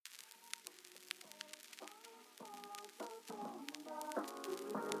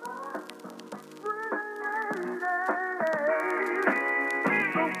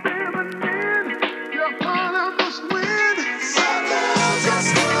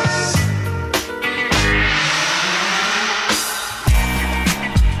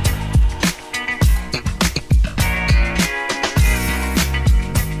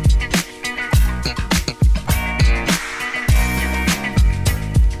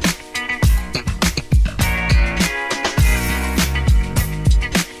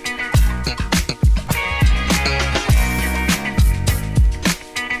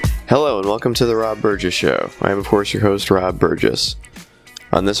welcome to the Rob Burgess Show. I am, of course, your host, Rob Burgess.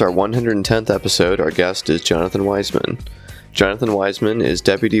 On this, our 110th episode, our guest is Jonathan Weisman. Jonathan Weisman is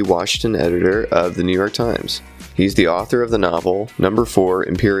Deputy Washington Editor of the New York Times. He's the author of the novel Number 4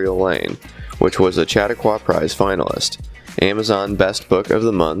 Imperial Lane, which was a Chautauqua Prize finalist, Amazon Best Book of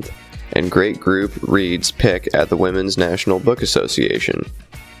the Month, and Great Group Reads pick at the Women's National Book Association.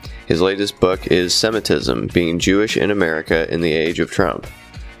 His latest book is Semitism, Being Jewish in America in the Age of Trump.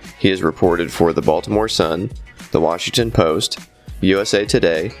 He has reported for the Baltimore Sun, the Washington Post, USA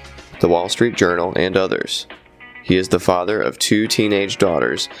Today, the Wall Street Journal, and others. He is the father of 2 teenage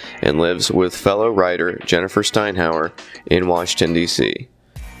daughters and lives with fellow writer Jennifer Steinhauer in Washington, D.C.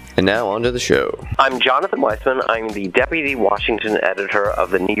 And now on to the show. I'm Jonathan Weisman. I'm the Deputy Washington Editor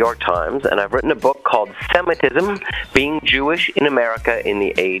of the New York Times, and I've written a book called Semitism, Being Jewish in America in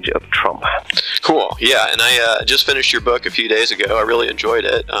the Age of Trump. Cool. Yeah, and I just finished your book a few days ago. I really enjoyed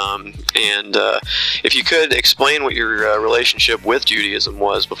it. And if you could explain what your relationship with Judaism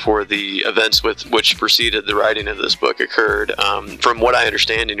was before the events with which preceded the writing of this book occurred. From what I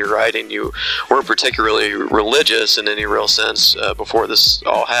understand in your writing, you weren't particularly religious in any real sense before this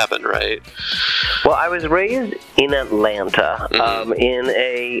all happened, right? Well, I was raised in Atlanta, in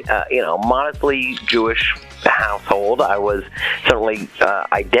a modestly Jewish household. I was certainly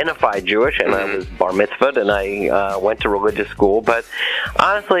identified Jewish, and I was bar mitzvahed, and I went to religious school. But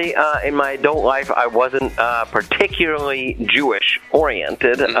honestly, in my adult life, I wasn't particularly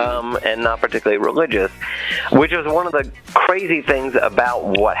Jewish-oriented and not particularly religious, which was one of the crazy things about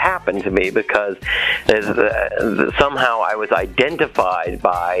what happened to me, because somehow I was identified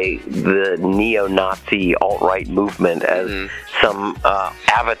by the neo-Nazi alt-right movement as some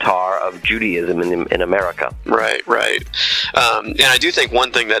avatar of Judaism in America. Right. And I do think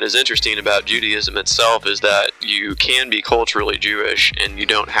one thing that is interesting about Judaism itself is that you can be culturally Jewish and you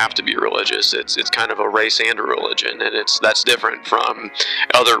don't have to be religious. It's kind of a race and a religion, and that's different from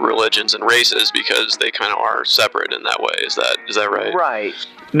other religions and races because they kind of are separate in that way. Is that right? Right.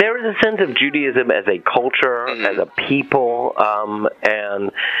 There is a sense of Judaism as a culture, as a people,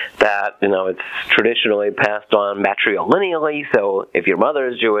 and that, it's traditionally passed on matrilineally. So if your mother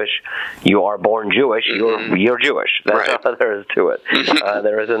is Jewish, you are born Jewish. You're Jewish. That's all there is to it.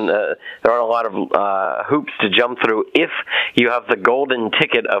 There aren't a lot of hoops to jump through if you have the golden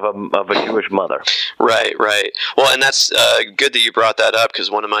ticket of a Jewish mother. Right. Well, and that's good that you brought that up,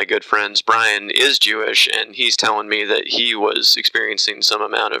 because one of my good friends, Brian, is Jewish, and he's telling me that he was experiencing some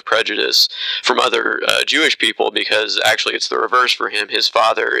amount of prejudice from other Jewish people, because actually it's the reverse for him. His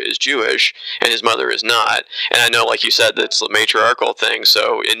father is Jewish and his mother is not. And I know, like you said, that's a matriarchal thing,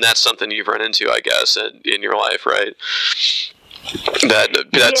 and that's something you've run into, I guess, in your life, right?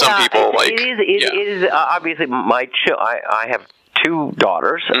 That some people like. It is obviously I have 2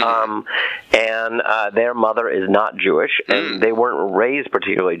 daughters, and their mother is not Jewish, and they weren't raised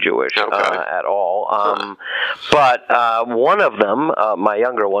particularly Jewish at all. But one of them, my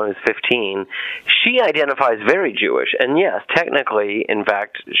younger one, who's 15, she identifies very Jewish, and yes, technically, in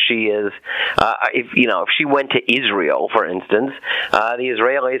fact, she is. If she went to Israel, for instance, the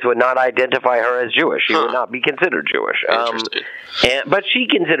Israelis would not identify her as Jewish. She would not be considered Jewish. But she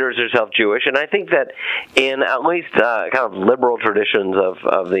considers herself Jewish, and I think that in at least kind of liberal traditions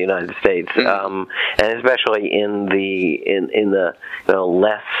of the United States, and especially in the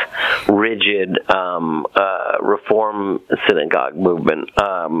less rigid Reform synagogue movement,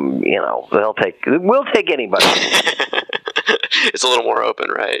 we'll take anybody. It's a little more open,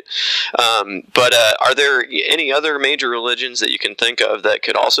 right? But are there any other major religions that you can think of that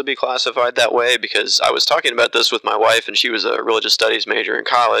could also be classified that way? Because I was talking about this with my wife, and she was a religious studies major in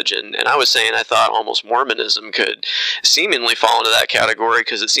college, and I was saying I thought almost Mormonism could seemingly fall into that category,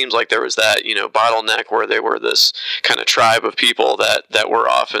 because it seems like there was that bottleneck where they were this kind of tribe of people that were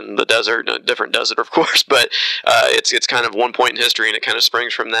off in the desert, a different desert, of course, but it's kind of one point in history, and it kind of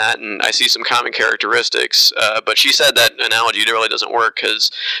springs from that, and I see some common characteristics. But she said that analogy really doesn't work because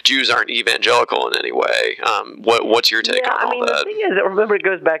Jews aren't evangelical in any way. What's your take on all that? The thing is, remember, it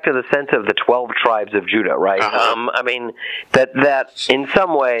goes back to the sense of the 12 tribes of Judah, right? That in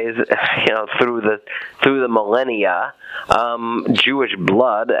some ways, through the millennia, Jewish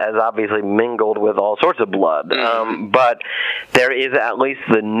blood has obviously mingled with all sorts of blood, but there is at least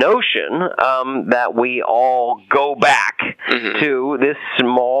the notion that we all go back to this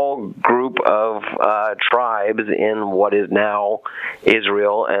small group of tribes in what is now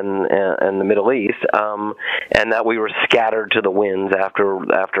Israel and the Middle East, and that we were scattered to the winds after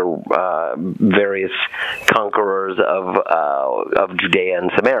various conquerors of Judea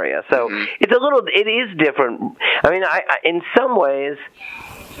and Samaria. So it is different. I mean, in some ways,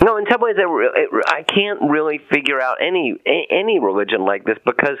 No, in some ways, I can't really figure out any religion like this,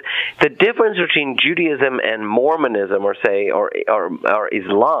 because the difference between Judaism and Mormonism, or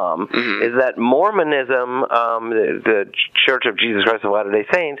Islam, is that Mormonism, the Church of Jesus Christ of Latter-day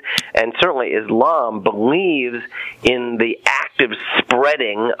Saints, and certainly Islam, believes in the active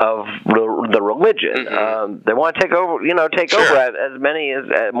spreading of the religion. They want to take over as many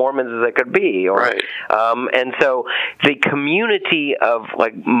as Mormons as they could be, and so the community of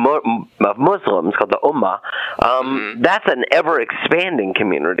of Muslims called the Ummah, that's an ever-expanding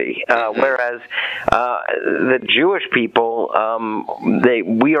community, whereas the Jewish people,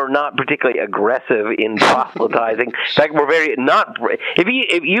 we are not particularly aggressive in proselytizing. In fact, we're very not.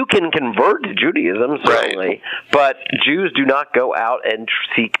 If you can convert to Judaism, certainly, but Jews do not go out and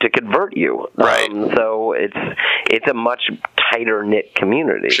seek to convert you. So it's a much tighter knit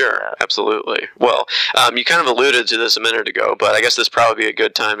community. Sure, absolutely. Well, you kind of alluded to this a minute ago, but I guess this probably be a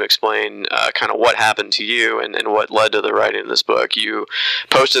good time to explain kind of what happened to you and what led to the writing of this book. You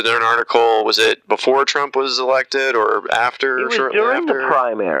posted an article. Was it before Trump was elected or after? It was shortly during after? The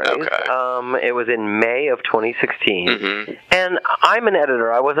primaries. Okay. It was in May of 2016, and I'm an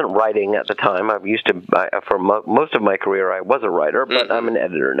editor. I wasn't writing at the time. For most of my career, I was a writer, but I'm an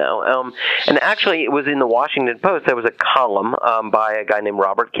editor now. And actually, it was in the Washington Post. There was a column by a guy named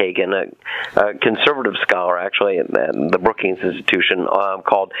Robert Kagan, a conservative scholar, actually, at the Brookings Institution,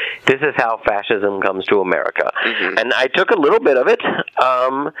 called "This is How Fascism Comes to America." And I took a little bit of it,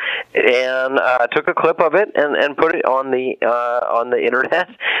 and took a clip of it, and put it on the internet,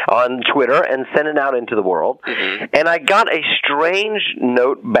 on Twitter, and sent it out into the world. And I got a strange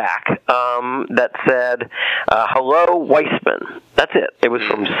note back that said, "Hello, Weisman." That's it. It was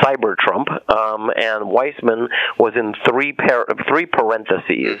from Cyber Trump, and Weisman was in three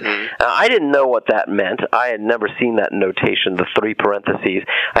parentheses. I didn't know what that meant. I had never seen that notation, the three parentheses.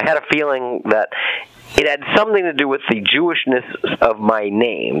 I had a feeling that it had something to do with the Jewishness of my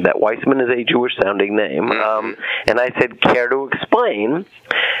name, that Weisman is a Jewish-sounding name. And I said, "Care to explain?"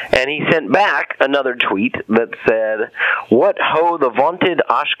 And he sent back another tweet that said, "What ho, the vaunted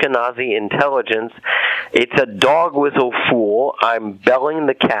Ashkenazi intelligence. It's a dog whistle fool. I'm belling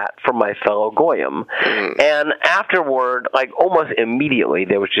the cat for my fellow Goyim." And afterward, almost immediately,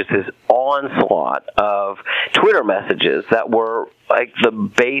 there was just this onslaught of Twitter messages that were the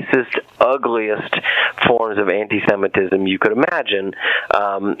basest, ugliest forms of anti-Semitism you could imagine.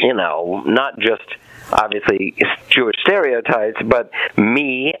 Not just obviously Jewish stereotypes, but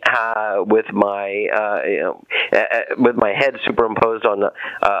me with my head superimposed on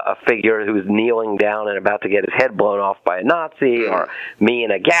a figure who's kneeling down and about to get his head blown off by a Nazi, or me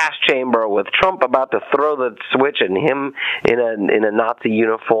in a gas chamber with Trump about to throw the switch and him in a Nazi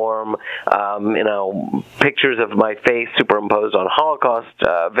uniform. Pictures of my face superimposed on Holocaust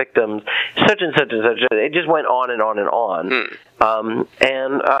victims, such and such and such. It just went on and on and on.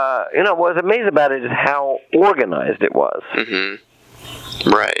 What was amazing about it is how organized it was.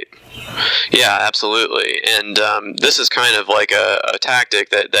 Right. Yeah, absolutely. And this is kind of like a tactic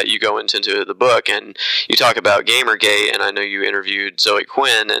that you go into the book, and you talk about Gamergate, and I know you interviewed Zoe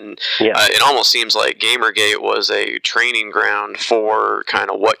Quinn, and it almost seeseems like Gamergate was a training ground for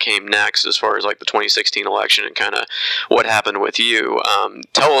kind of what came next as far as the 2016 election and kind of what happened with you.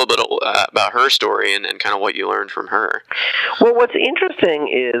 Tell a little bit about her story and kind of what you learned from her. Well, what's interesting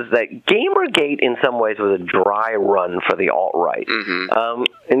is that Gamergate in some ways was a dry run for the alt-right.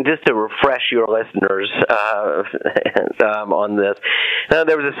 And just to refresh your listeners on this,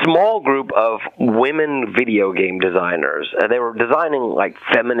 there was a small group of women video game designers. They were designing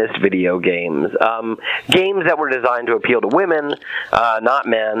feminist video games, games that were designed to appeal to women, not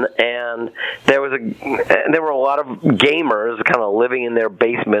men. And there were a lot of gamers kind of living in their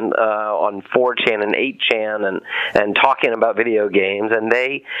basement on 4chan and 8chan and talking about video games. And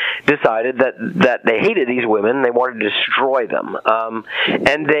they decided that they hated these women. They wanted to destroy them.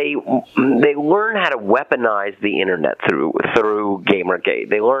 And they learn how to weaponize the internet through Gamergate.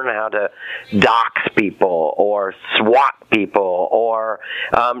 They learn how to dox people or swat people or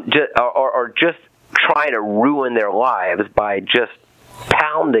just try to ruin their lives by just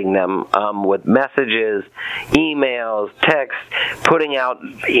pounding them with messages, emails, texts, putting out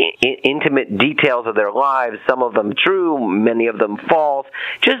intimate details of their lives, some of them true, many of them false,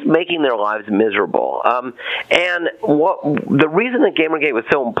 just making their lives miserable. And the reason that Gamergate was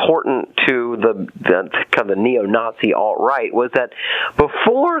so important to the kind of the neo-Nazi alt-right was that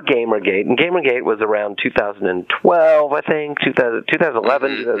before Gamergate, and Gamergate was around 2012, I think,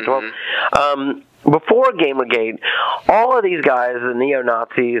 2011, 2012, before Gamergate, all of these guys, the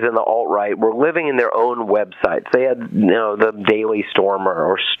neo-Nazis and the alt-right, were living in their own websites. They had, the Daily Stormer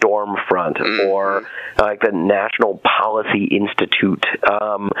or Stormfront or like the National Policy Institute.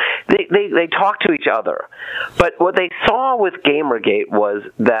 They talked to each other. But what they saw with Gamergate was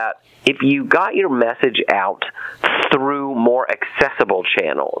that if you got your message out through more accessible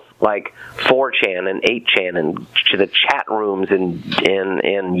channels, like 4chan and 8chan and the chat rooms in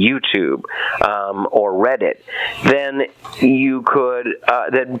YouTube or Reddit, then you could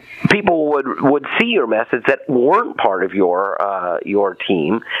then people would see your message that weren't part of your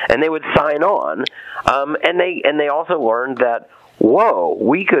team, and they would sign on, and they also learned that, whoa,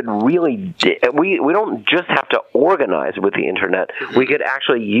 we could really, we don't just have to organize with the internet. We could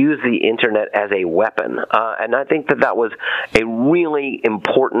actually use the internet as a weapon. And I think that was a really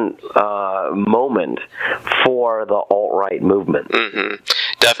important moment for the alt-right movement. Mm-hmm.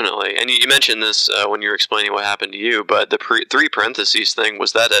 Definitely. And you mentioned this when you were explaining what happened to you, but the three parentheses thing,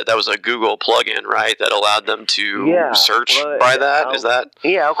 was that was a Google plugin, right, that allowed them to search by that? Is that?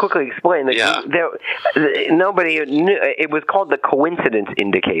 Yeah, I'll quickly explain. Nobody knew. It was called the coincidence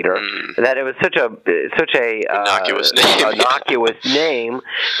indicator. That it was such a innocuous name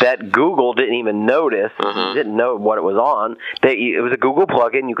that Google didn't even notice. Didn't know what it was on. It was a Google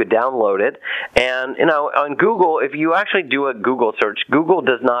plugin. You could download it, and on Google, if you actually do a Google search, Google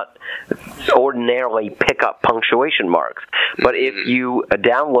does not ordinarily pick up punctuation marks. But if you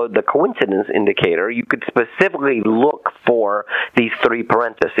download the coincidence indicator, you could specifically look for these three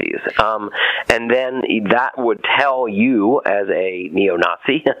parentheses, and then that would tell you, as a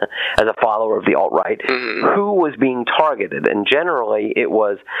neo-Nazi, as a follower of the alt-right, who was being targeted. And generally, it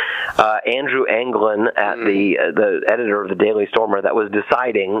was Andrew Anglin, at the editor of the Daily Stormer, that was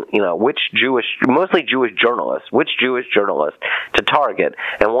deciding, which mostly Jewish journalists to target.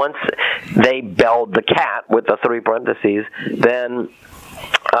 And once they belled the cat with the three parentheses, then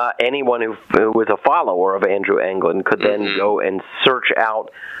anyone who was a follower of Andrew Anglin could then go and search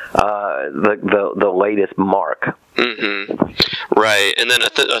out the latest mark. Right, and then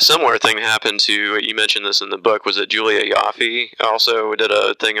a similar thing happened to, you mentioned this in the book, was that Julia Yaffe also did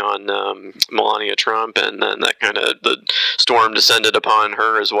a thing on Melania Trump, and then that kind of, the storm descended upon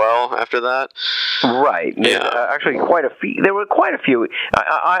her as well after that? Right. Yeah. Actually, there were quite a few.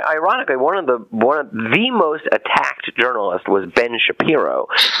 Ironically, one of the most attacked journalists was Ben Shapiro,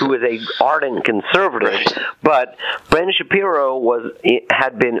 who was a ardent conservative, right. But Ben Shapiro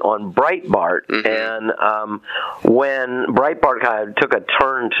had been on Breitbart, and when Breitbart kind of took a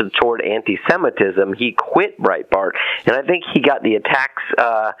turn toward anti-Semitism, he quit Breitbart, and I think he got the attacks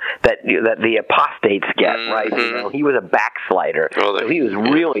that the apostates get. Right, he was a backslider, so he was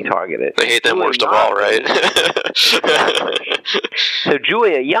really targeted. They hate them worst of all, right? So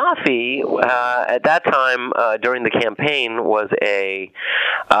Julia Yaffe, at that time during the campaign, was a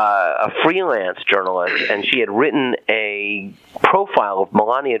freelance journalist, and she had written a profile of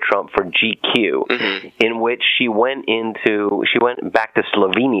Melania Trump for GQ, in which she went back to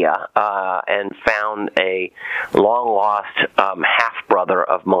Slovenia and found a long-lost half-brother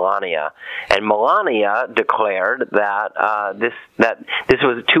of Melania, and Melania declared that this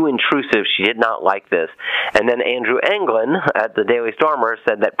was too intrusive. She did not like this, and then Andrew Anglin at the Daily Stormer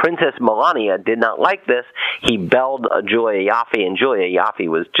said that Princess Melania did not like this. He belled Julia Yaffe, and Julia Yaffe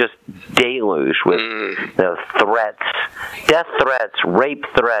was just deluged with threats, death threats, rape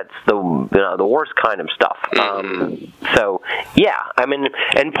threats, the worst kind of stuff. So yeah, I mean,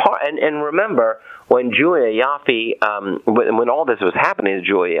 and remember, when Julia Yaffe, when all this was happening to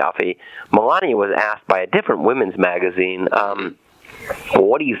Julia Yaffe, Melania was asked by a different women's magazine,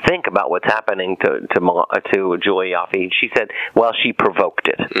 what do you think about what's happening to Julia Yaffe? She said, well, she provoked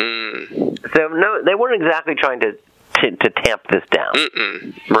it. So no, they weren't exactly trying to tamp this down.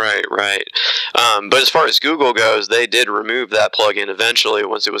 Right. But as far as Google goes, they did remove that plugin eventually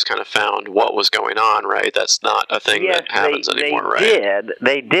once it was kind of found what was going on, right? That's not a thing that happens anymore, right?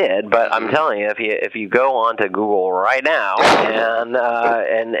 They did, but I'm telling you, if you go onto Google right now and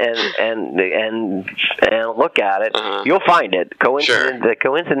look at it, you'll find it. The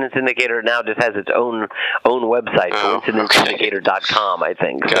coincidence indicator now just has its own website, coincidenceindicator.com, I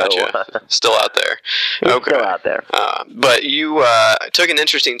think. Gotcha. So, still out there. It's still out there. But you took an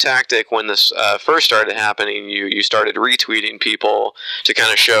interesting tactic when this first started happening. You started retweeting people to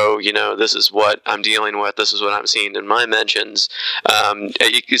kind of show, this is what I'm dealing with, this is what I'm seeing in my mentions.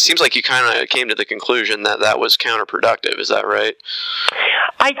 It seems like you kind of came to the conclusion that that was counterproductive. Is that right?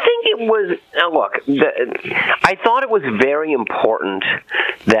 I think it was, I thought it was very important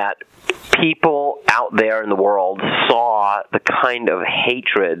that people out there in the world saw the kind of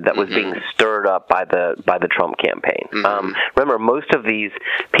hatred that was being stirred up by the Trump campaign. Remember, most of these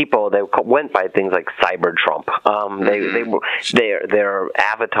people, they went by things like Cyber Trump. Their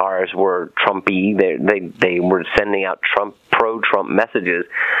avatars were Trumpy. They were sending out pro-Trump messages,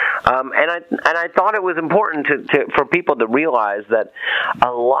 and I thought it was important for people to realize that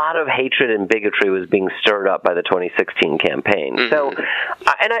a lot of hatred and bigotry was being stirred up by the 2016 campaign. So,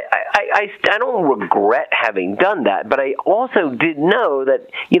 and I don't regret having done that, but I also did know that,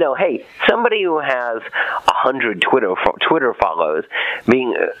 hey, somebody who has 100 Twitter follows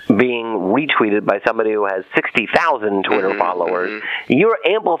being retweeted by somebody who has 60,000 Twitter followers, you're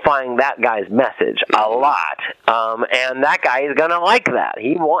amplifying that guy's message a lot, and that guy is going to like that.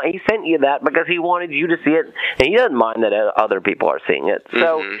 He sent you that because he wanted you to see it, and he doesn't mind that other people are seeing it.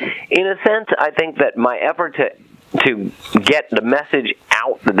 So, in a sense, I think that my effort to get the message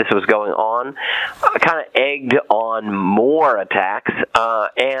out that this was going on kind of egged on more attacks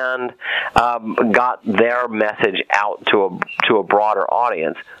and got their message out to a broader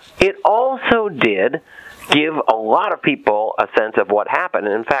audience. It also did give a lot of people a sense of what happened.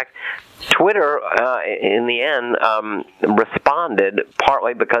 And in fact, Twitter, in the end, responded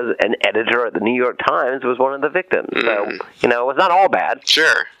partly because an editor at the New York Times was one of the victims. So, it was not all bad.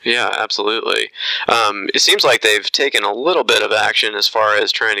 Sure. Yeah, absolutely. It seems like they've taken a little bit of action as far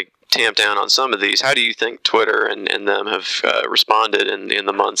as trying to tamp down on some of these. How do you think Twitter and them have responded in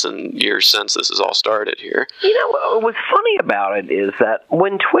the months and years since this has all started here? What's funny about it is that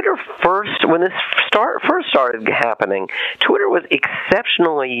when this first started happening, Twitter was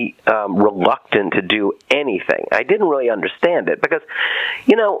exceptionally reluctant to do anything. I didn't really understand it because,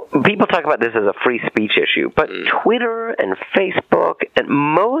 people talk about this as a free speech issue, but Twitter and Facebook and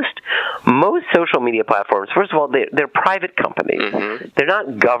most social media platforms, first of all, they're private companies. They're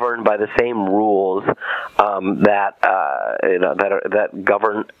not governed by the same rules that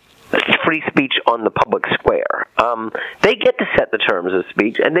govern free speech on the public square. They get to set the terms of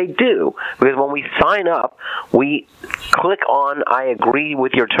speech, and they do, because when we sign up, we click on "I agree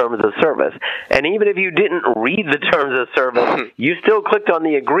with your terms of service," and even if you didn't read the terms of service, you still clicked on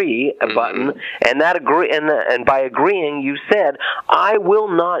the agree button, and and by agreeing, you said, "I will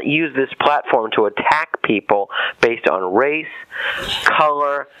not use this platform to attack people based on race,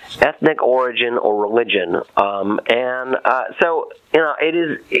 color, ethnic origin, or religion," so it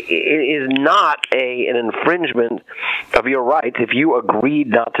is not an infringement of your rights if you agreed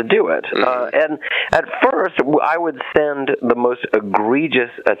not to do it. And at first, I would send the most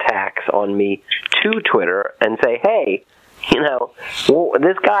egregious attacks on me to Twitter and say, hey,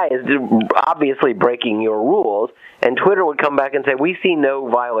 this guy is obviously breaking your rules. And Twitter would come back and say, we see no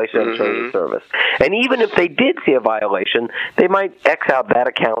violation of terms of service. And even if they did see a violation, they might X out that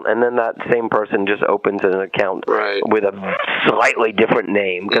account, and then that same person just opens an account with a slightly different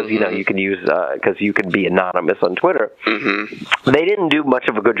name, because you can use because you can be anonymous on Twitter. They didn't do much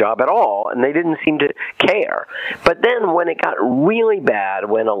of a good job at all, and they didn't seem to care. But then when it got really bad,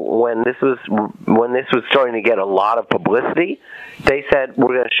 when this was starting to get a lot of publicity, they said,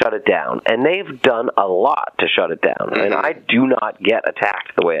 we're going to shut it down. And they've done a lot to shut it down. And I do not get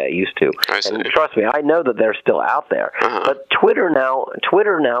attacked the way I used to. And trust me, I know that they're still out there. But Twitter now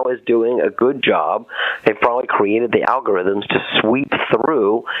is doing a good job. They've probably created the algorithms to sweep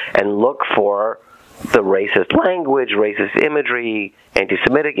through and look for the racist language, racist imagery,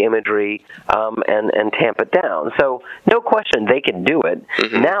 anti-Semitic imagery, and tamp it down. So no question, they can do it.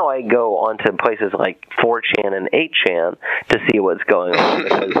 Now I go onto places like 4chan and 8chan to see what's going on,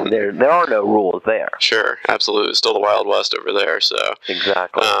 because there are no rules there. Sure, absolutely. It's still the Wild West over there. So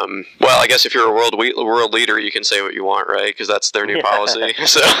exactly. Well, I guess if you're a world leader, you can say what you want, right? Because that's their new policy.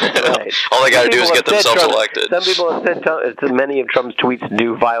 So all they got to do is get themselves elected. Some people have said many of Trump's tweets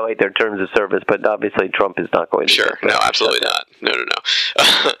do violate their terms of service, but obviously Trump is not going to. Sure, no, absolutely not. No.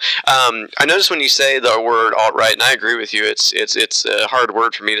 I noticed when you say the word alt-right, and I agree with you, it's a hard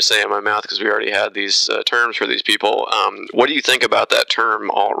word for me to say in my mouth because we already had these terms for these people. What do you think about that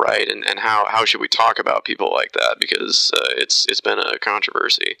term alt-right, and how should we talk about people like that? Because it's been a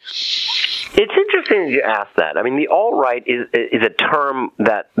controversy. It's interesting interesting that you asked that. I mean, the alt-right is a term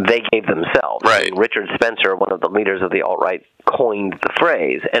that they gave themselves. Right. I mean, Richard Spencer, one of the leaders of the alt-right, coined the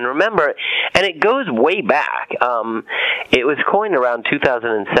phrase. And remember, and it goes way back. It was coined around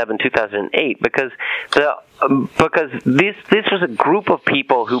 2007, 2008, because this was a group of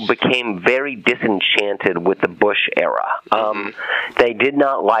people who became very disenchanted with the Bush era. They did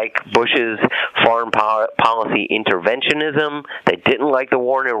not like Bush's foreign policy interventionism. They didn't like the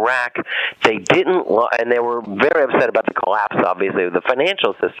war in Iraq. They didn't, and they were very upset about the collapse, obviously, of the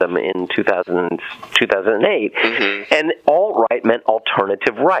financial system in 2008. And alt-right meant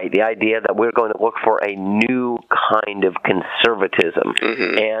alternative right, the idea that we're going to look for a new kind of conservatism.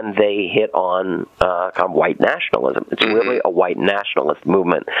 And they hit on kind of white nationalism. It's really a white nationalist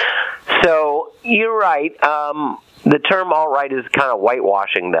movement. So you're right. The term alt-right is kind of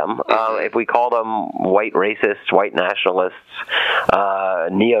whitewashing them. If we call them white racists, white nationalists,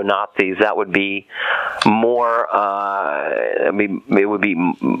 neo-Nazis, that would be more. It would be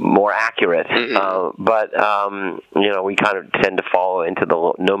more accurate. But we kind of tend to follow into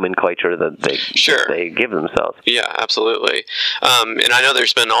the nomenclature that they give themselves. Yeah, absolutely. And I know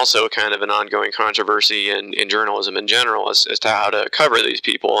there's been also kind of an ongoing controversy in journalism in general as to how to cover these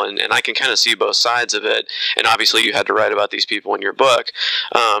people, and I can kind of see both sides of it. And obviously, you had to write about these people in your book,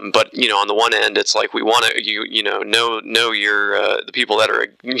 but on the one end, it's like we want to know your the people that are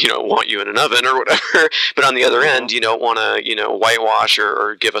want you in an oven or whatever, but on the other end, you don't want to whitewash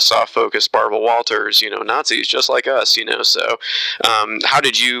or give a soft focus Barbara Walters Nazis just like us. So how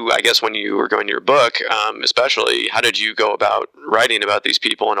did you, I guess, when you were going to your book, especially, how did you go about writing about these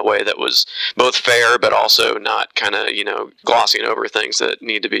people in a way that was both fair but also not kind of glossing over things that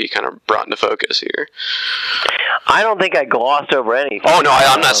need to be kind of brought into focus here? I don't think I glossed over anything. Oh no,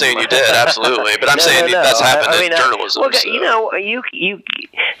 I'm not saying you did, absolutely, but I'm saying that's happened in journalism. Look, so. you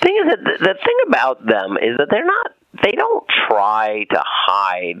thing is that the thing about them is that they don't try to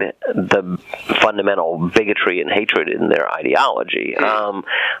hide the fundamental bigotry and hatred in their ideology. There's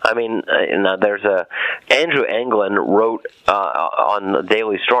Andrew Anglin wrote on the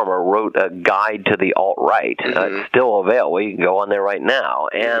Daily Stormer wrote a guide to the alt-right. It's still available. You can go on there right now,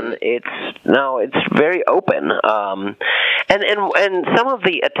 and it's very open. And some of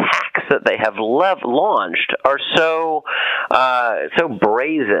the attacks that they have launched are so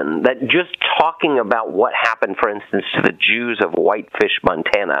brazen that just talking about what happened, for instance, to the Jews of Whitefish,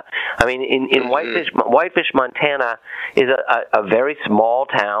 Montana. I mean, in Whitefish, Montana is a very small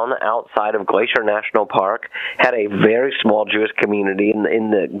town outside of Glacier National Park, had a very small Jewish community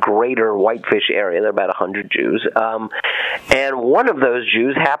in the greater Whitefish area. There are about 100 Jews. And one of those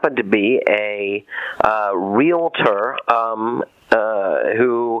Jews happened to be a realtor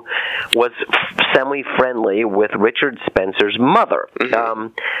who was semi-friendly with Richard Spencer's mother.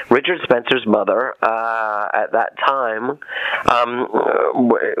 Richard Spencer's mother, at that time,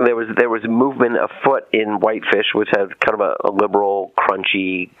 there was movement afoot in Whitefish, which had kind of a liberal,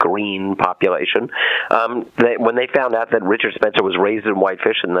 crunchy, green population. When they found out that Richard Spencer was raised in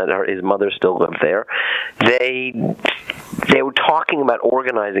Whitefish and that his mother still lived there, they were talking about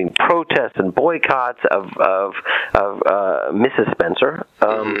organizing protests and boycotts of Mrs. Spencer,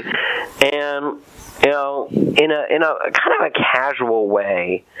 and in a kind of a casual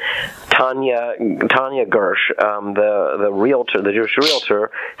way, Tanya Gersh, the realtor, the Jewish realtor,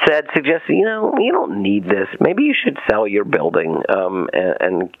 suggested, you don't need this. Maybe you should sell your building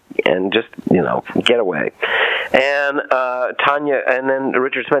and just get away. And Tanya, and then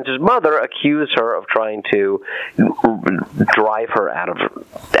Richard Spencer's mother accused her of trying to drive her out of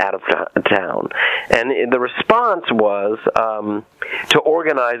town. And the response was to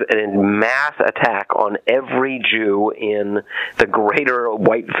organize a mass attack on every Jew in the greater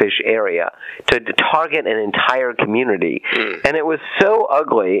Whitefish area, to target an entire community. And it was so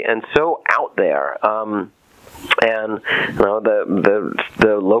ugly and so out there. And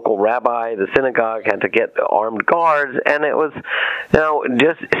the local rabbi, the synagogue, had to get armed guards, and it was,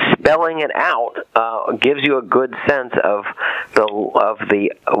 just spelling it out gives you a good sense of the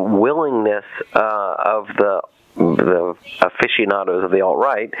willingness of the aficionados of the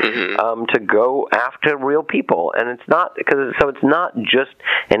alt-right to go after real people, and it's not just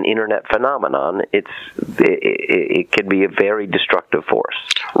an internet phenomenon. It can be a very destructive force.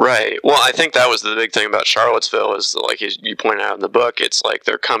 Right. Well, I think that was the big thing about Charlottesville is, like you pointed out in the book, it's like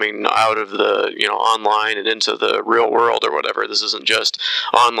they're coming out of the online and into the real world or whatever. This isn't just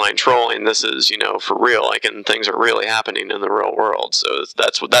online trolling. This is for real. Like, and things are really happening in the real world. So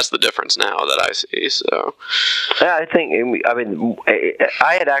that's the difference now that I see. So. Yeah, I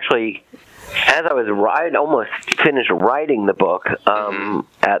had actually as I was I'd almost finished writing the book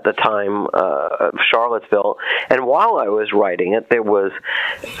at the time of Charlottesville, and while I was writing it, there was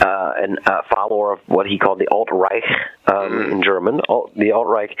a follower of what he called the Alt-Reich in German. The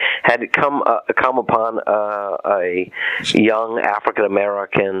Alt-Reich had come upon a young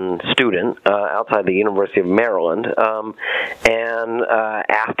African-American student outside the University of Maryland and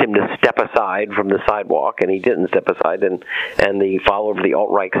asked him to step aside from the sidewalk, and he didn't step aside, and the follower of the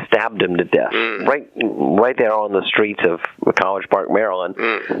Alt-Reich stabbed him to death, right there on the streets of College Park, Maryland.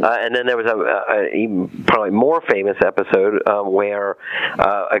 And then there was a even probably more famous episode where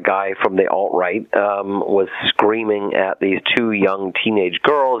a guy from the alt-right was screaming at these two young teenage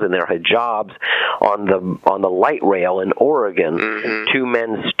girls in their hijabs on the light rail in Oregon. Two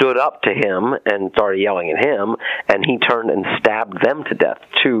men stood up to him and started yelling at him, and he turned and stabbed them to death.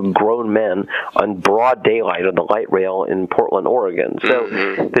 Two grown men on broad daylight on the light rail in Portland, Oregon. So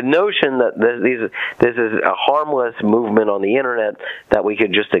the notion that this is a harmless movement on the internet that we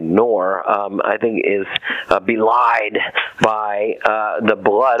could just ignore, I think is belied by the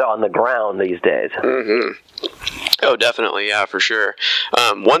blood on the ground these days. Oh, definitely. Yeah, for sure.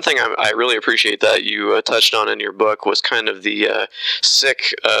 One thing I really appreciate that you touched on in your book was kind of the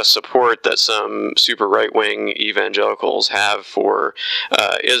sick support that some super right-wing evangelicals have for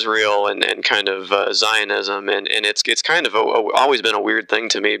Israel and kind of Zionism. And it's kind of always been a weird thing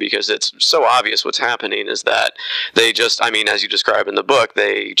to me, because it's so obvious what's happening is that they just, I mean, as you describe in the book,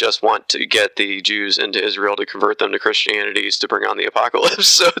 they just want to get the Jews into Israel to convert them to Christianity to bring on the apocalypse.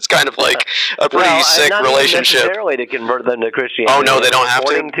 So it's kind of like a pretty sick relationship. Necessarily to convert them to Christianity. Oh no, they don't have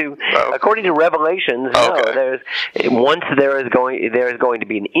According to Revelations, once there is going to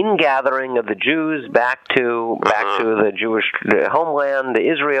be an ingathering of the Jews back to the Jewish homeland,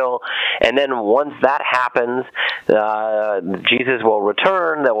 Israel, and then once that happens, Jesus will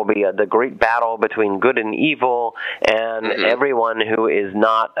return. There will be the great battle between good and evil, and everyone who is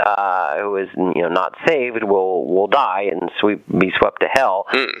not not saved will die and be swept to hell.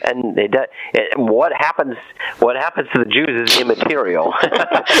 And what happens to the Jews is immaterial.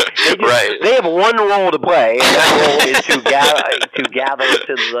 They have one role to play, and that role is to gather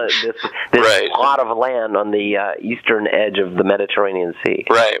to this plot of land on the eastern edge of the Mediterranean Sea.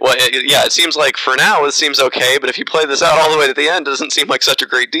 Right. Well, it seems like for now it seems okay, but if you play this out all the way to the end, it doesn't seem like such a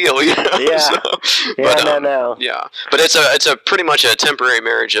great deal. You know? Yeah. No. Yeah, but it's a pretty much a temporary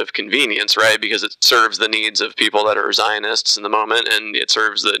marriage of convenience, right? Because it serves the needs of people that are Zionists in the moment, and it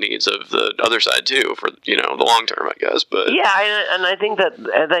serves the needs of the other side too for the long term, I guess. But and I think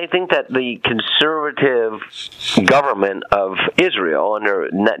that the conservative government of Israel under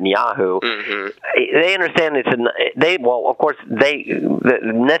Netanyahu, they understand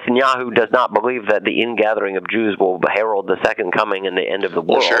Netanyahu does not believe that the ingathering of Jews will herald the second coming and the end of the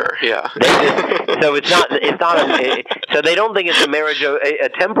world. Sure, yeah. So so they don't think it's a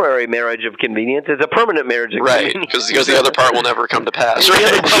temporary marriage of convenience. It's a permanent marriage of convenience. Right, because the other part will never come to pass. The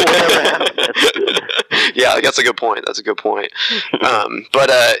other part will never happen. Yeah, that's a good point.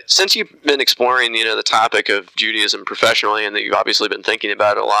 But since you've been exploring, the topic of Judaism professionally, and that you've obviously been thinking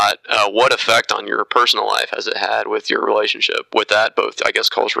about it a lot, what effect on your personal life has it had with your relationship with that, both, I guess,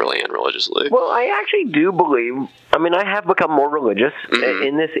 culturally and religiously? Well, I actually do believe. I mean, I have become more religious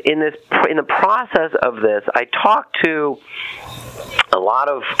in the process of this. I talked to a lot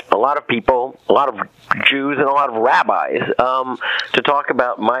of people, a lot of Jews, and a lot of rabbis to talk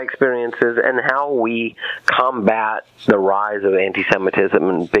about my experiences and how we combat the rise of anti-Semitism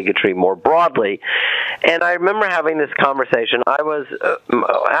and bigotry more broadly. And I remember having this conversation. I was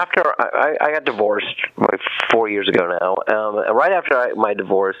after I got divorced like 4 years ago now. Right after my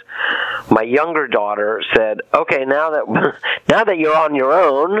divorce, my younger daughter said, "Okay, now that you're on your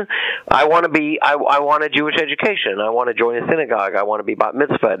own, I want a Jewish education. I want to join a synagogue. I want to be bat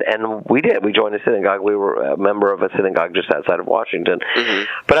mitzvahed." And we did. We joined a synagogue. We were a member of a synagogue just outside of Washington.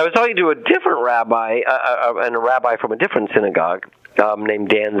 But I was talking to a different rabbi, and a rabbi from a different synagogue named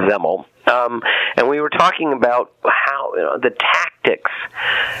Dan Zemmel. And we were talking about how the tactics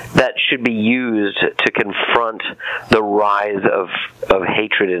that should be used to confront the rise of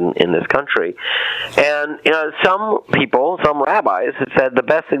hatred in this country. And some rabbis have said the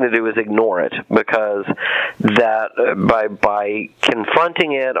best thing to do is ignore it, because that by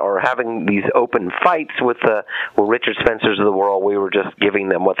confronting it or having these open fights with the Richard Spencers of the world, we were just giving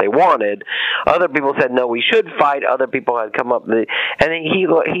them what they wanted. Other people said no, we should fight. Other people had come up and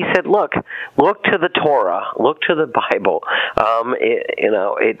he said, look to the Torah, look to the Bible,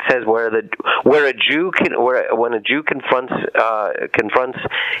 it says when a Jew confronts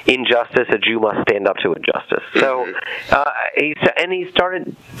injustice, a Jew must stand up to injustice. So he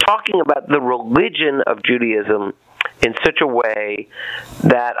started talking about the religion of Judaism in such a way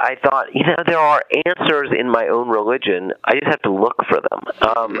that I thought, there are answers in my own religion. I just have to look for them.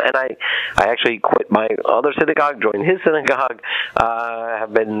 And I actually quit my other synagogue, joined his synagogue,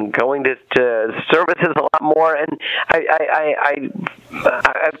 have been going to services a lot more, and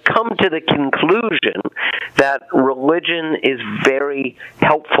I've come to the conclusion that religion is very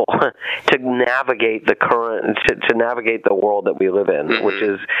helpful to navigate to navigate the world that we live in, which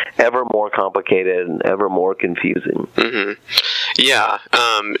is ever more complicated and ever more confusing. Yeah,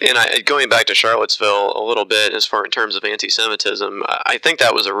 and going back to Charlottesville a little bit, as far in terms of anti-Semitism, I think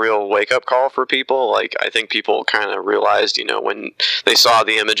that was a real wake-up call for people. Like, I think people kind of realized, when they saw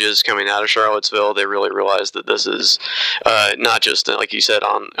the images coming out of Charlottesville, they really realized that this is not just, like you said,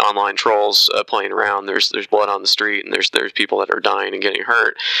 online trolls playing around. There's blood on the street, and there's people that are dying and getting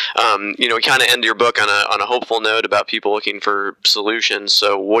hurt. We kind of end your book on a hopeful note about people looking for solutions.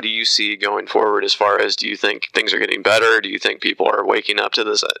 So, what do you see going forward? As far as, do you think things are getting better? Do you think people are waking up to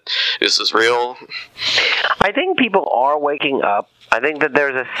this? Is this real? I think people are waking up. I think that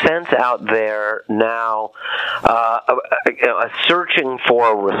there's a sense out there now, searching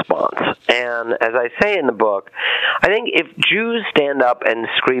for a response. And as I say in the book, I think if Jews stand up and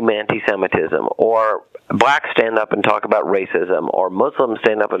scream anti-Semitism, or blacks stand up and talk about racism, or Muslims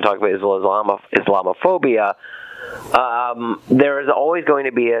stand up and talk about Islamophobia, there is always going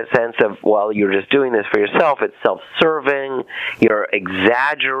to be a sense of, well, you're just doing this for yourself. It's self-serving. You're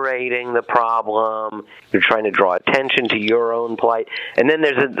exaggerating the problem. You're trying to draw attention to your own plight. And then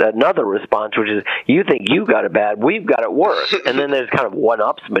there's another response, which is, you think you got it bad, we've got it worse. And then there's kind of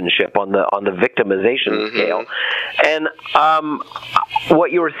one-upsmanship on the victimization scale. And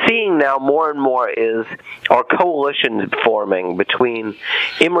what you're seeing now more and more are coalitions forming between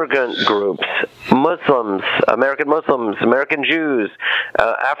immigrant groups, Muslims, American Jews,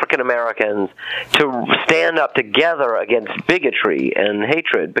 African Americans, to stand up together against bigotry and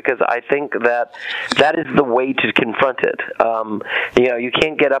hatred, because I think that is the way to confront it. You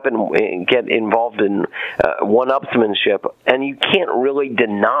can't get up and get involved in one-upsmanship, and you can't really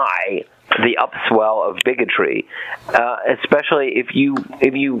deny the upswell of bigotry, especially if you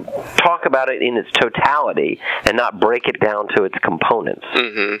talk about it in its totality and not break it down to its components.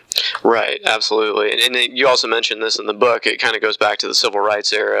 Right, absolutely. And you also mentioned this in the book. It kind of goes back to the civil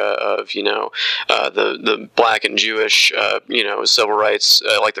rights era of, the black and Jewish, civil rights,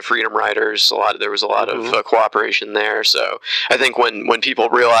 like the Freedom Riders. There was a lot of cooperation there. So I think when people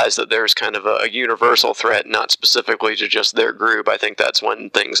realize that there's kind of a universal threat, not specifically to just their group, I think that's when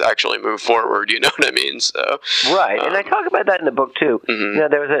things actually move forward. You know what I mean? So right, and I talk about that in the book too.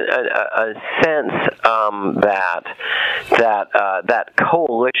 There was a sense that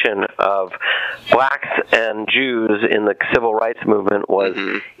coalition of blacks and Jews in the civil rights movement was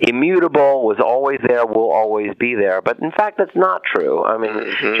immutable, was always there, will always be there. But in fact, that's not true. I mean,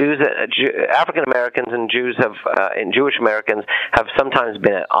 African Americans and Jews and Jewish Americans have sometimes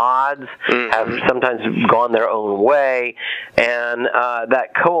been at odds, have sometimes gone their own way, and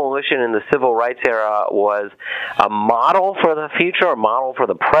that coalition in the civil rights era was a model for the future, a model for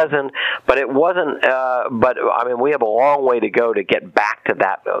the present, but it wasn't. But I mean, we have a long way to go to get back to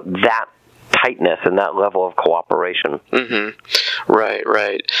that tightness and that level of cooperation. Right.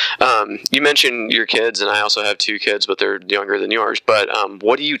 You mentioned your kids, and I also have 2 kids, but they're younger than yours. But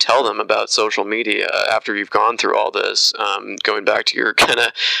what do you tell them about social media after you've gone through all this? Going back to your kind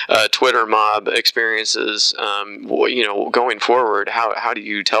of Twitter mob experiences, going forward, how do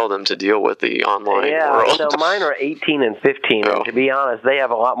you tell them to deal with the online world? So mine are 18 and 15, and to be honest, they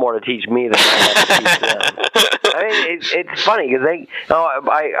have a lot more to teach me than I have to teach them. I mean, it's funny because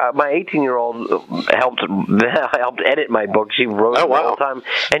my 18-year-old helped edit my book. She wrote it all the time,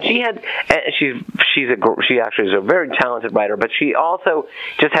 and she actually is a very talented writer, but she also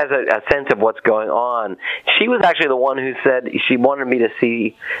just has a sense of what's going on. She was actually the one who said she wanted me to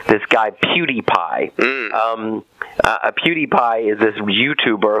see this guy PewDiePie. PewDiePie is this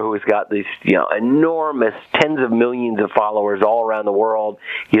YouTuber who's got these enormous tens of millions of followers all around the world.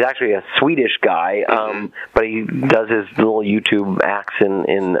 He's actually a Swedish guy, but he does his little YouTube acts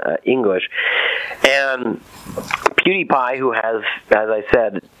in English. And PewDiePie, who has, as I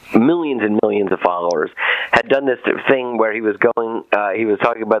said, millions and millions of followers, had done this thing where he was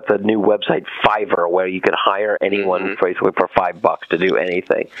talking about the new website Fiverr, where you could hire anyone basically for $5 to do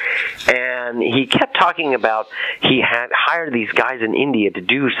anything. And he kept talking about he had hired these guys in India to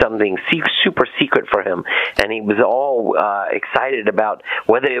do something super secret for him, and he was all excited about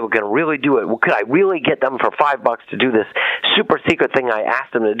whether they were going to really do it. Well, could I really get them for $5 to do this super secret thing I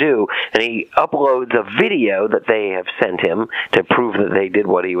asked them to do? And he uploads a video that they have sent him to prove that they did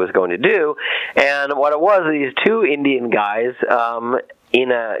what he was going to do. And what it was, these two Indian guys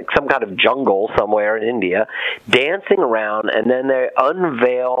in some kind of jungle somewhere in India, dancing around, and then they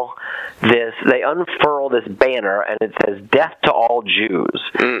unfurl this banner, and it says "Death to all Jews."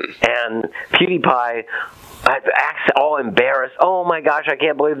 And PewDiePie acts all embarrassed. Oh my gosh, I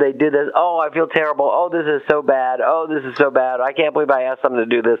can't believe they did this. Oh, I feel terrible. Oh, this is so bad. Oh, this is so bad. I can't believe I asked them to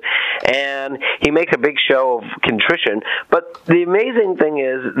do this. And he makes a big show of contrition. But the amazing thing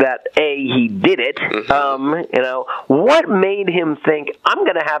is that he did it. What made him think, I'm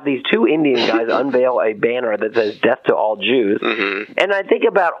going to have these two Indian guys unveil a banner that says "Death to all Jews"? And I think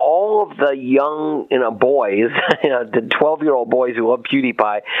about all of the young boys, the 12-year-old boys who love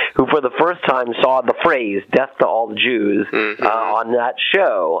PewDiePie, who for the first time saw the phrase "Death to all Jews" on that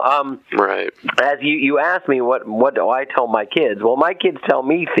show. Right. As you asked me, what do I tell my kids? Well, my kids tell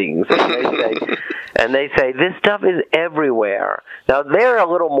me things, and they say this stuff is everywhere. Now they're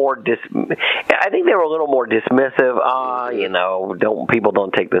a little more I think they were a little more dismissive. People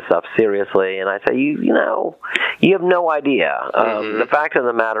don't take this stuff seriously. And I say, you have no idea. The fact of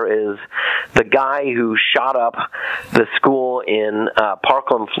the matter is, the guy who shot up the school in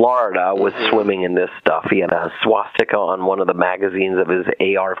Parkland, Florida, was swimming in this stuff. He had a swastika on one of the magazines of his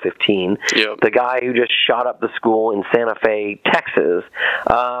AR-15. Yep. The guy who just shot up the school in Santa Fe, Texas,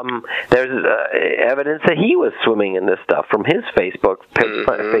 there's evidence that he was swimming in this stuff from his Facebook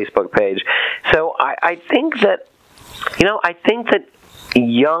page. So I think that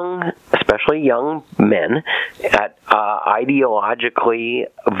especially young men at ideologically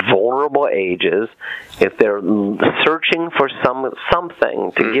vulnerable ages, if they're searching for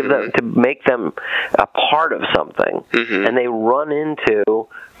something to give them, to make them a part of something, and they run into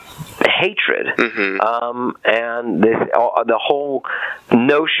hatred, and the whole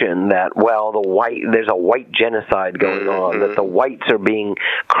notion that there's a white genocide going on, that the whites are being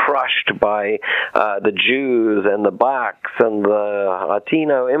crushed by the Jews and the blacks and the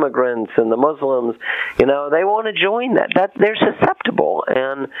Latino immigrants and the Muslims. They want to join that. They're susceptible,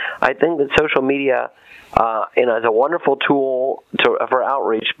 and I think that social media is a wonderful tool for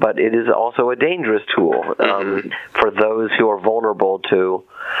outreach, but it is also a dangerous tool for those who are vulnerable to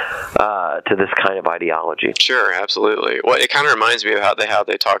this kind of ideology. Sure, absolutely. Well, it kind of reminds me of how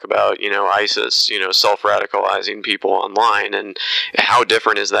they talk about, ISIS, self-radicalizing people online, and how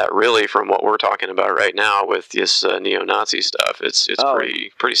different is that really from what we're talking about right now with this neo-Nazi stuff? It's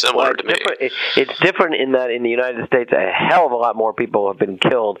pretty similar to me. It's different in that in the United States, a hell of a lot more people have been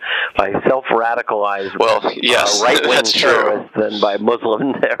killed by self-radicalized right-wing terrorists than by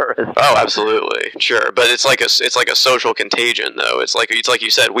Muslim terrorists. Oh, absolutely, sure. But it's like a social contagion, though. It's like you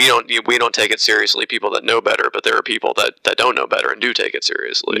said, we don't take it seriously. People that know better, but there are people that don't know better and do take it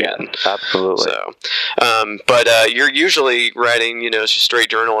seriously. Yeah, absolutely. So, but you're usually writing, straight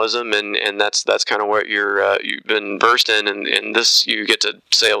journalism, and that's kind of what you've been versed in. And this, you get to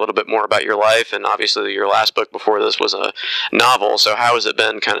say a little bit more about your life. And obviously, your last book before this was a novel. So, how has it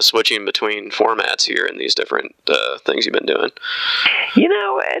been, kind of switching between formats here and these different things you've been doing?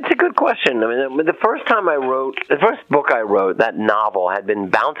 It's a good question. I mean, the first book I wrote, that novel, had been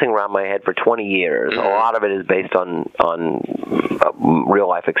bouncing around my head for 20 years. A lot of it is based on real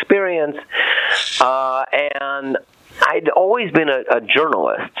life experience, and I'd always been a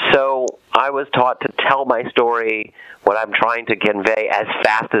journalist, so I was taught to tell my story, what I'm trying to convey, as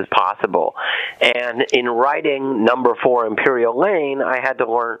fast as possible. And in writing Number 4 Imperial Lane, I had to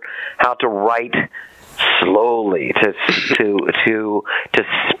learn how to write slowly, to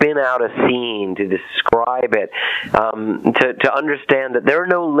spin out a scene, to describe it, to understand that there are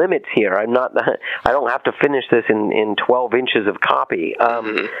no limits here. I don't have to finish this in 12 inches of copy.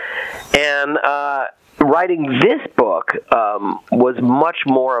 And writing this book was much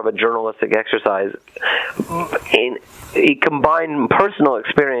more of a journalistic exercise. It combined personal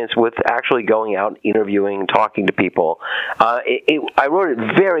experience with actually going out, interviewing, talking to people. I wrote it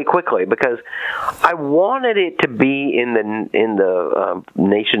very quickly because I wanted it to be in the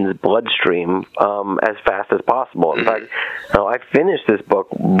nation's bloodstream as fast as possible. In fact, I finished this book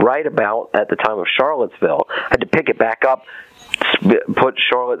right about at the time of Charlottesville. I had to pick it back up, put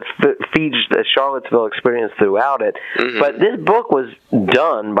feeds the Charlottesville experience throughout it. Mm-hmm. But this book was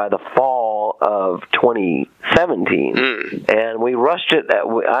done by the fall of 2017, and we rushed it.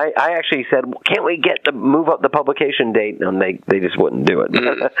 I actually said, "Can't we move up the publication date?" And they just wouldn't do it.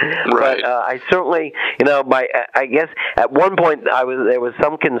 Right. But I certainly, I guess at one point there was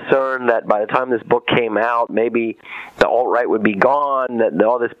some concern that by the time this book came out, maybe the alt-right would be gone, that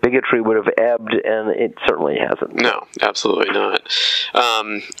all this bigotry would have ebbed, and it certainly hasn't. No, absolutely not.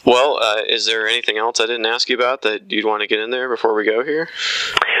 Is there anything else I didn't ask you about that you'd want to get in there before we go here?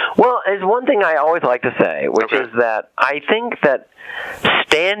 Well, there's one thing I always like to say, which is that I think that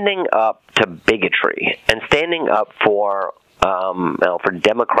standing up to bigotry and standing up for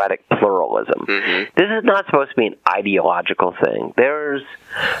democratic pluralism, this is not supposed to be an ideological thing. There's,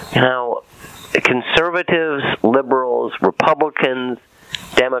 conservatives, liberals, Republicans,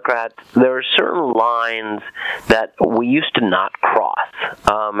 Democrats, there are certain lines that we used to not cross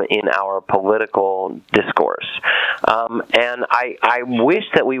in our political discourse. And I wish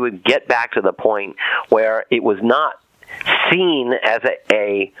that we would get back to the point where it was not seen as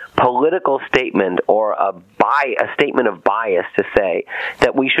a political statement or a statement of bias to say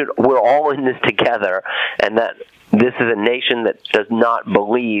that we're all in this together, and that this is a nation that does not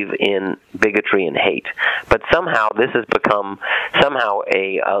believe in bigotry and hate. But somehow this has become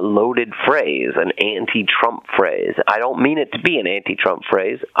a loaded phrase, an anti-Trump phrase. I don't mean it to be an anti-Trump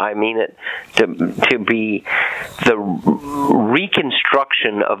phrase. I mean it to be the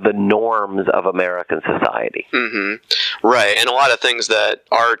reconstruction of the norms of American society. Mm-hmm. Right, and a lot of things that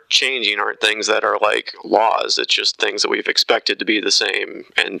are changing aren't things that are like laws. It's just things that we've expected to be the same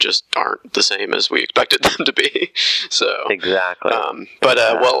and just aren't the same as we expected them to be. So exactly.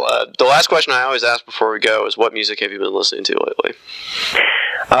 The last question I always ask before we go is, what music have you been listening to lately?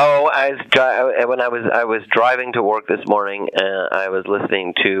 Oh, when I was driving to work this morning, I was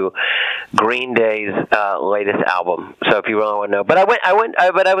listening to Green Day's latest album. So if you really want to know, but I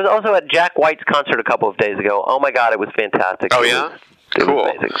was also at Jack White's concert a couple of days ago. Oh my God, it was fantastic. Oh yeah. Cool.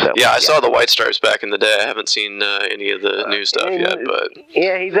 Amazing, so, I saw the White Stripes back in the day. I haven't seen any of the new stuff yet, but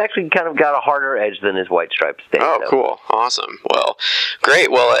yeah, he's actually kind of got a harder edge than his White Stripes days. Oh, cool, awesome. Well,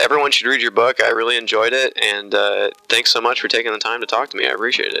 great. Well, everyone should read your book. I really enjoyed it, and thanks so much for taking the time to talk to me. I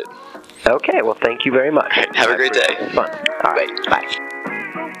appreciate it. Okay. Well, thank you very much. Have a great day. It was fun. All right. Bye.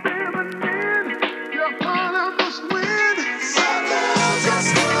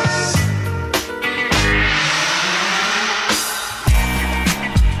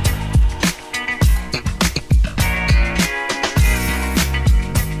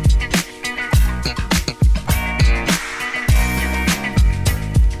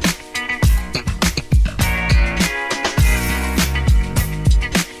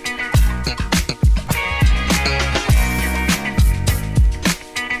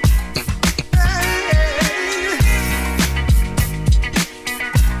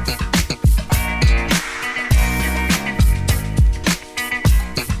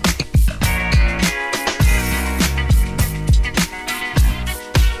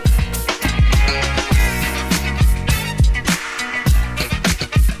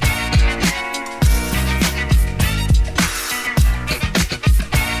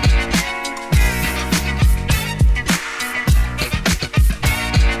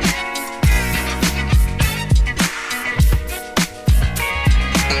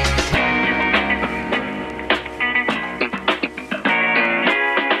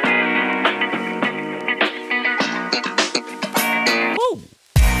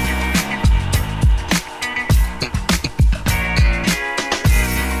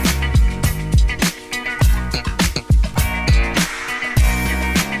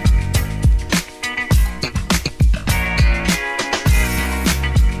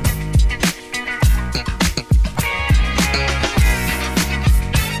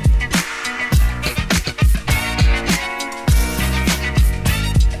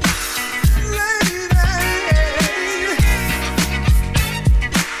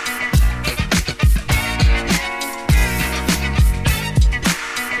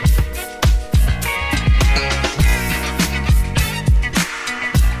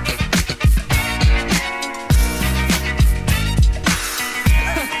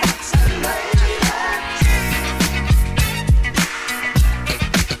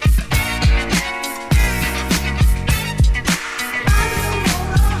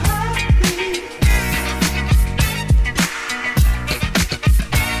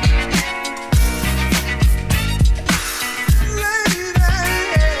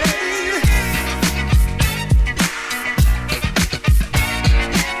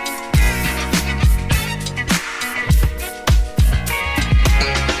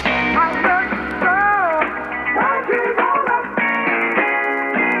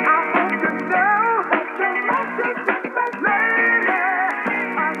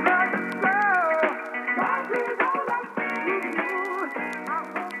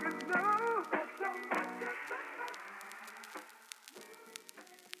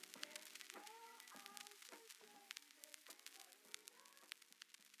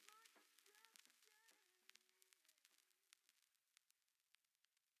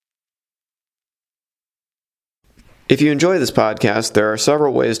 If you enjoy this podcast, there are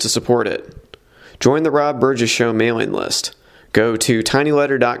several ways to support it. Join the Rob Burgess Show mailing list. Go to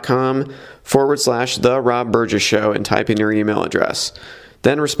tinyletter.com/The Rob Burgess Show and type in your email address.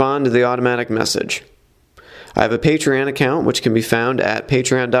 Then respond to the automatic message. I have a Patreon account which can be found at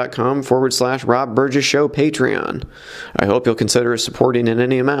patreon.com/Rob Burgess Show Patreon. I hope you'll consider supporting in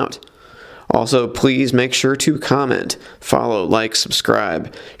any amount. Also, please make sure to comment, follow, like,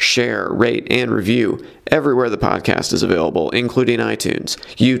 subscribe, share, rate, and review everywhere the podcast is available, including iTunes,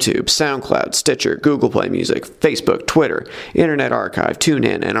 YouTube, SoundCloud, Stitcher, Google Play Music, Facebook, Twitter, Internet Archive,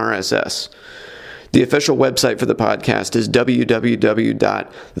 TuneIn, and RSS. The official website for the podcast is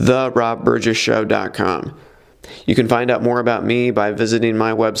www.therobburgessshow.com. You can find out more about me by visiting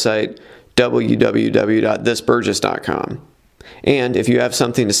my website, www.thisburgess.com. And if you have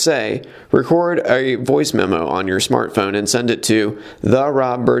something to say, record a voice memo on your smartphone and send it to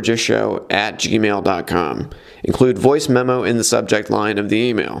therobburgessshow@gmail.com. Include voice memo in the subject line of the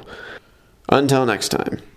email. Until next time.